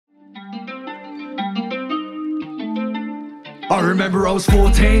I remember I was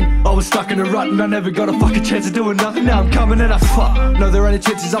 14, I was stuck in a rut and I never got a fucking chance of doing nothing. Now I'm coming and I fuck. No, there ain't a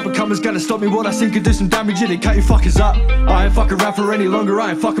chance these up and comers gonna stop me. What I seen could do some damage and it cut you fuckers up. I ain't fucking around for any longer,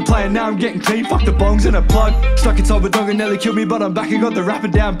 I ain't fucking playing now. I'm getting clean, fuck the bongs and a plug. Stuck inside with dog and nearly killed me, but I'm back and got the rapper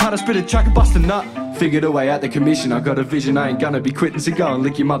down. Pat, I spit a track and bust a nut. Figured a way out the commission, I got a vision, I ain't gonna be quitting, so go and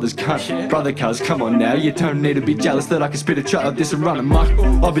lick your mother's cunt. Brother cuz, come on now, you don't need to be jealous that I can spit a track like this and run amok.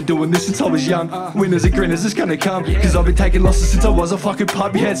 I've been doing this since I was young, winners and grinners, it's gonna come. Cause I've been taking losses since I was a fucking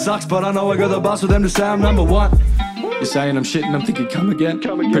pup. Your head sucks, but I know I got the buzz for them to say I'm number one. You're saying I'm shit and I'm thinking come again.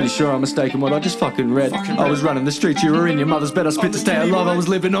 Pretty sure I'm mistaken what I just fucking read. I was running the streets, you were in your mother's bed. I spit to stay alive, I was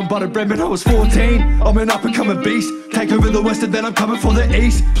living on buttered bread when I was 14. I'm an up and coming beast, take over the west and then I'm coming for the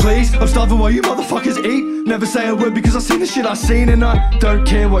east. Please, I'm starving while you motherfuckers eat. Never say a word because I seen the shit I seen. And I don't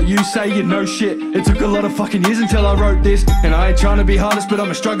care what you say, you know shit. It took a lot of fucking years until I wrote this. And I ain't trying to be hardest, but I'm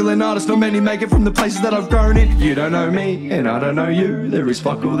a struggling artist. Not many make it from the places that I've grown in. You don't know me, and I don't know you. There is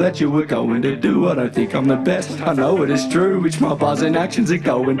fuck all that you were going to do. I don't think I'm the best, I know it is true. Which my bars and actions are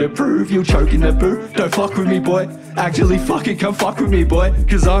going to prove. You'll choke in the boo, don't fuck with me boy. Actually fucking come fuck with me boy.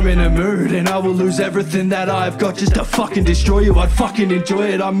 Cause I'm in a mood and I will lose everything that I've got just to fucking destroy you. I'd fucking enjoy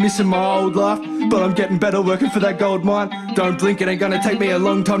it, I'm missing my old life, but I'm getting better working for that gold mine. Don't blink, it ain't gonna take me a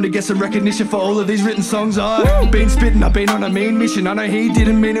long time to get some recognition for all of these written songs. I've been spitting, I've been on a mean mission. I know he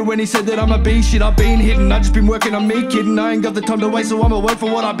didn't mean it when he said that I'm a B shit. I've been hitting, I just been working on me kidding. I ain't got the time to waste, so I'ma wait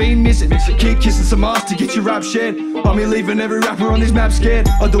for what I've been missing. Keep kissing some ass to get your rap shared. I'm here leaving every rapper on this map scared.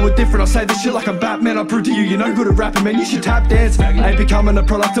 I do it different, I say this shit like I'm Batman. I prove to you, you're no good at rapping, man, you should tap dance. Ain't becoming a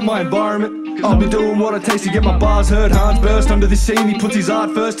product of my environment. I'll be doing what it takes to get my bars heard. Hans burst under this scene, he puts his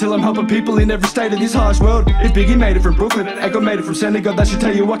art first. Till I'm helping people in every state of this harsh world. If Biggie made it from Brooklyn, Echo made it from Senegal, that should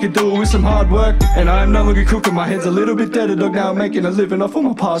tell you I can do it with some hard work. And I am no longer cooking, my head's a little bit dead, dog. Now I'm making a living off all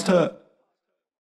my past hurt.